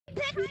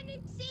Hide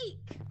and seek.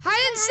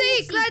 Hide and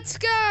seek. Let's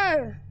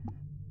go.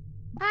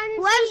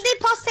 Whoever's the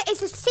imposter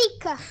is a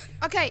seeker.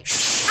 Okay.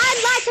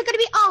 And lights are gonna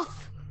be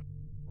off.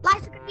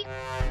 Lights are gonna be.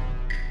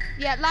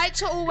 Yeah,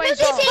 lights are always Who's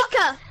the off.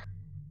 seeker?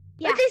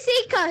 Yeah. Who's the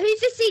seeker? Who's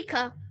the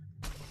seeker?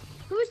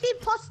 Who's the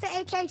imposter,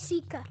 aka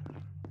seeker?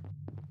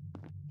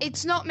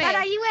 It's not me. Red,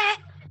 are you it?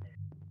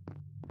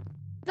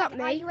 Not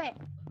Are me. you it?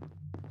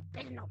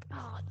 Better not.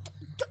 Oh,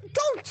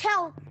 don't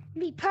tell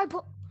me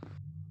purple.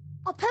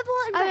 Oh, purple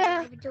and red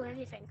don't even do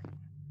anything.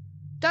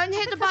 Don't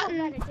hit the button.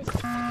 Purple and red are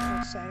just-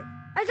 Oh, so.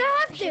 I don't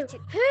have hate to.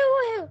 it.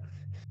 Who?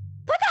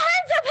 Put the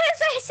hands up. Who's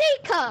the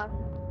seeker?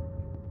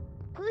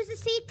 Who's the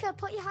seeker?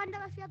 Put your hand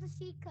up if you're the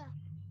seeker.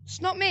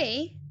 It's not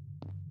me.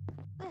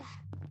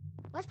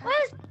 Where's purple?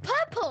 Where's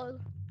purple?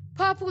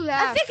 Purple I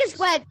left. think it's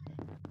red.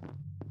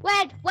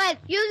 Red.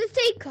 You're the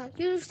seeker.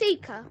 You're the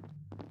seeker.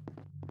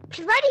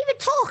 Can Red even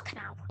talk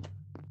now?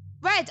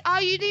 Red,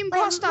 are you the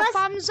imposter? let's-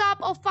 Thumbs up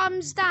or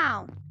thumbs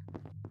down?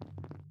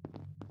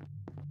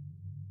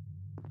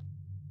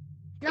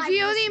 Not If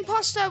you're the listening.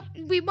 imposter,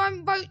 we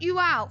won't vote you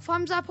out.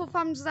 Thumbs up or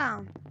thumbs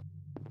down?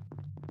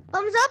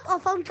 Thumbs up or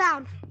thumbs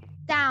down?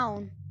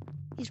 Down.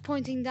 He's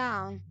pointing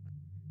down.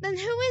 Then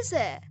who is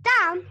it?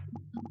 Down.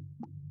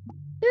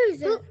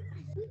 Who's Who- it?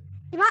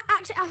 You might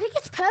actually. I think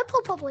it's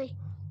purple, probably.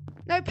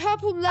 No,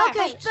 purple left.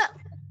 Okay, but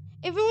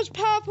If it was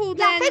purple,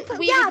 Yeah, I then think-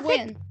 we yeah, would I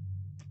think- win.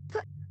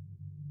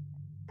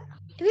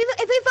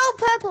 if we vote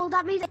purple,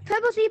 that means that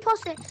purple's the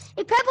imposter.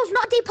 If purple's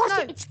not the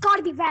imposter, No. it's got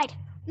to be red.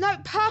 No,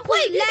 purple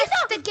Wait, it's left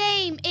not- the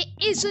game. It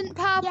isn't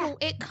purple.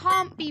 It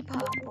can't be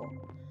purple.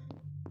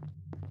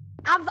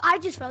 I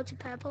just voted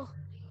purple.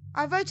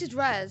 I voted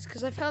red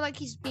because I feel like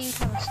he's being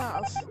kind of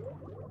sus.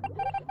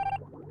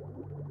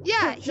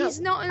 Yeah, he's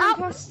not an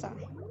imposter.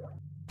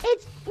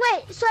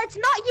 Wait, so it's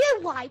not you,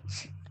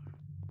 White.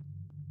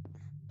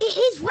 It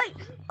is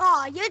red.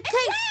 Oh, you're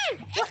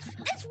taking.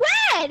 It's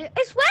red.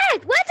 It's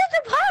red. Where does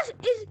the pass?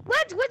 Is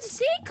where's the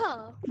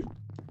seeker?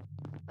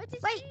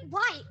 Wait,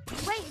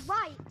 White. Wait,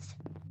 White.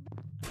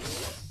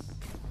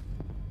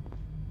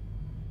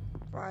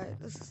 Right,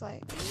 this is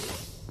like.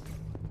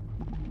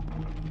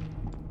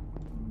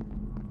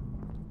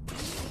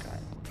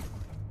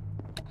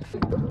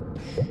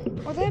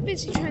 Well, they're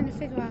busy trying to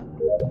figure out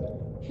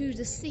who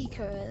the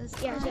seeker is.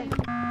 Yeah.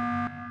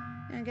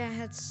 And go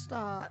ahead,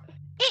 start.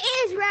 It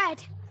is red.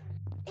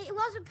 It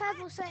wasn't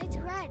purple, so it's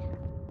red.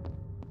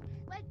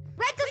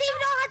 Red doesn't even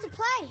know how to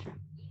play.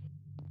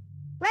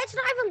 Red's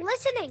not even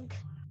listening.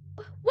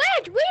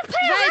 Red. We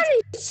play Red,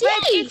 hide and seek.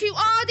 Red, if you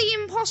are the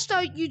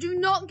imposter, you do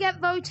not get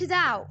voted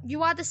out.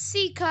 You are the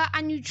seeker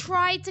and you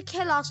tried to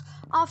kill us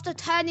after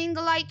turning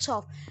the lights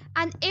off.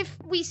 And if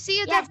we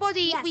see a dead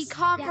body, we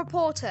can't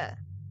report it.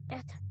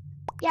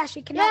 Yes,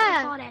 we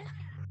cannot report it.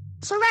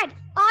 So, Red,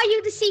 are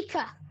you the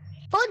seeker?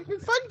 Thumbs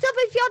up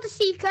if you're the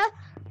seeker.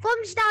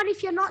 Thumbs down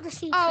if you're not the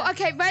seeker. Oh,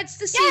 okay, Red's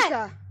the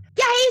seeker.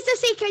 Yeah, he's the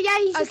seeker. Yeah,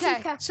 he's the Okay,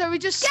 seeker. so we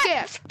just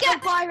skip.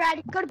 Goodbye,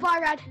 Red. Goodbye,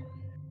 Red.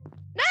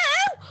 No.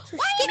 So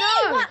Why skip.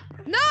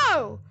 you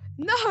No,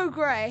 mean? no,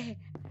 Grey.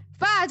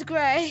 Bad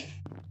Grey.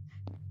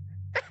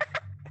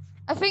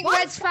 I think What?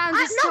 Red's found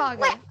his No, target.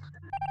 wait.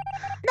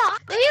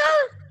 No,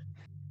 You.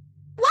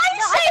 Why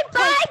you say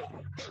bye?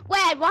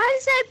 Red, why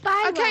is it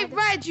bye? Okay,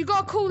 Red, you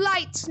gotta call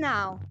lights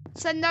now.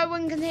 So no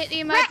one can hit the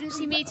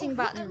emergency meeting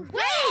button.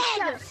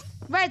 Red.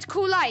 Red,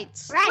 call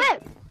lights.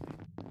 Red.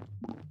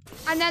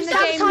 And then the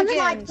Stop game talking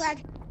begins. like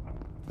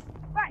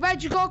Red.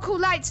 Red, you gotta call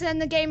lights and then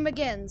the game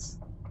begins.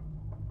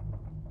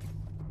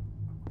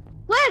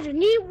 Why are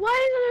you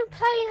playing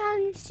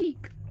hide and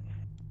seek?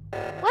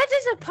 Where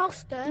does the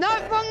poster? No,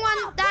 wrong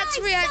one. That's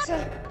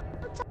reactor.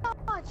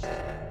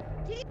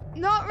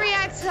 Not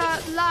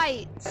reactor,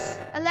 lights.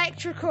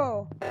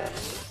 Electrical.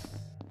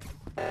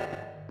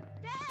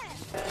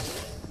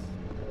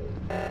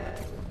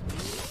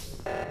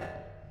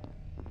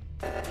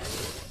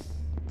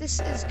 This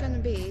is gonna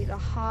be the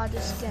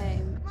hardest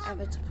game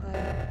ever to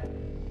play.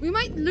 We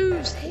might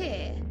lose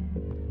here.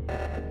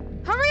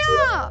 Hurry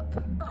up!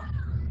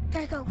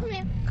 Okay, go. Come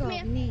here.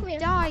 God, me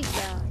die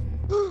there.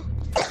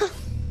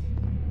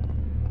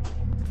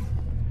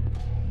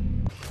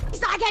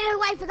 He's not getting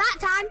away for that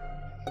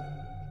time.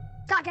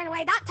 He's not getting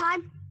away that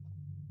time.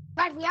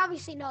 Red, we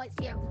obviously know it's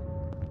you.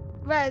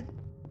 Red,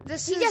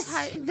 this He is just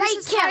hide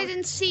killed.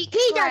 and seek,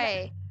 He done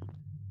Grey.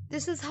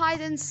 This is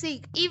hide and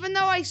seek. Even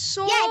though I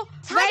saw Yeah,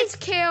 it's hide Red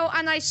kill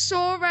and I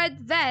saw Red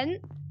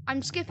vent,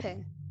 I'm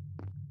skipping.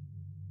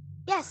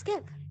 Yeah,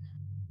 skip.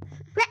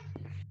 Red.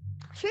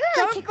 Should we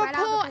Don't kick Red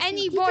out report because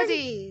he doesn't-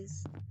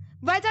 anybody's.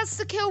 Red has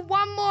to kill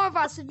one more of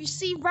us. If you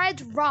see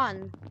Red,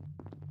 run.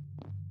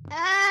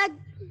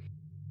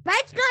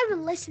 Red's not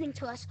even listening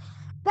to us.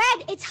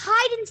 Red, it's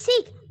hide and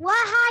seek. We're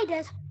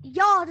hiders.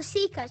 You're the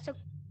seeker. So.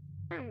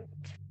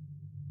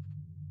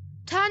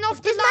 Turn off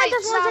If the this man lights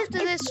doesn't want after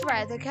to- this,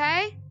 Red,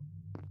 okay?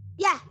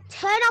 Yeah,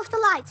 turn off the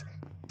lights.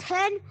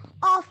 Turn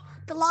off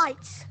the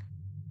lights.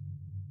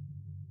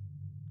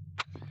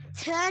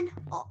 Turn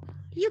off.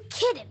 You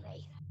kidding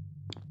me?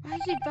 Why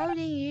is he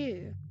voting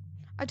you?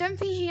 I don't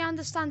think he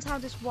understands how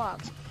this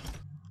works.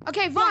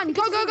 Okay, run!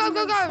 Go, go, go,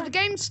 go, go! The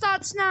game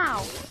starts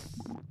now!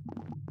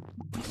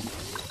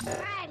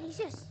 Red, he's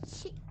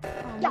just...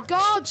 Oh my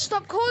god,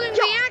 stop calling me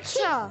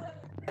actor!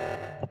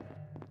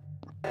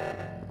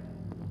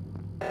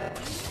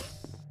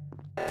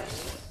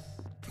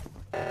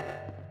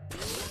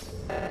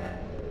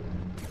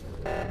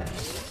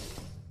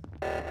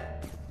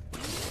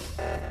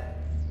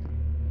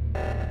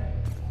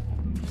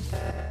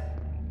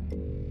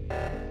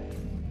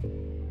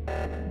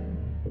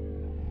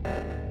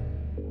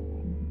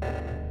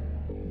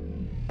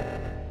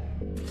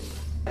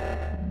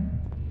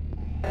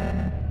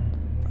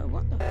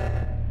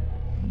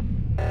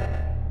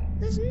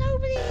 There's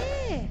nobody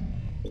here.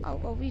 Oh,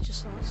 well, we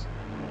just lost.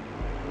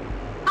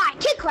 Alright,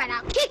 kick Red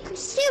out.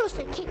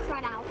 Seriously, kick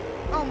Red out.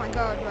 Oh my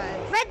god,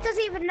 Red. Red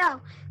doesn't even know.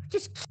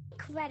 Just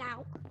kick Red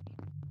out.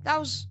 That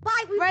was...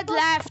 Why? Red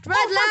left.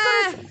 Red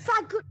left.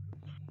 Thank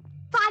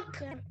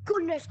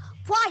goodness.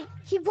 Why?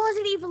 He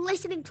wasn't even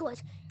listening to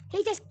us.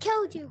 He just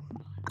killed you.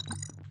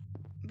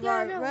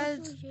 Bro, no,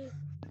 Red.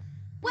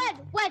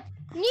 Red.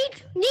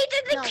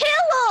 Needed to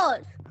kill us.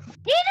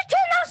 Need to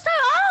turn that stuff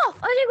off.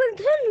 Only we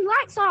can turn the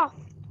lights off.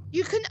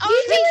 You can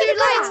only do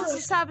lights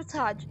to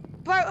sabotage.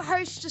 Bro,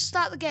 host, just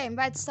start the game.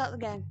 Red, start the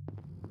game.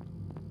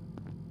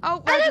 Oh,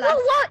 Red I don't left.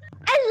 know what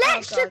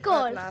electrical. Oh,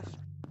 God, Red left.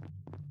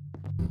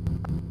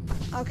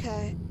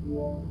 Okay.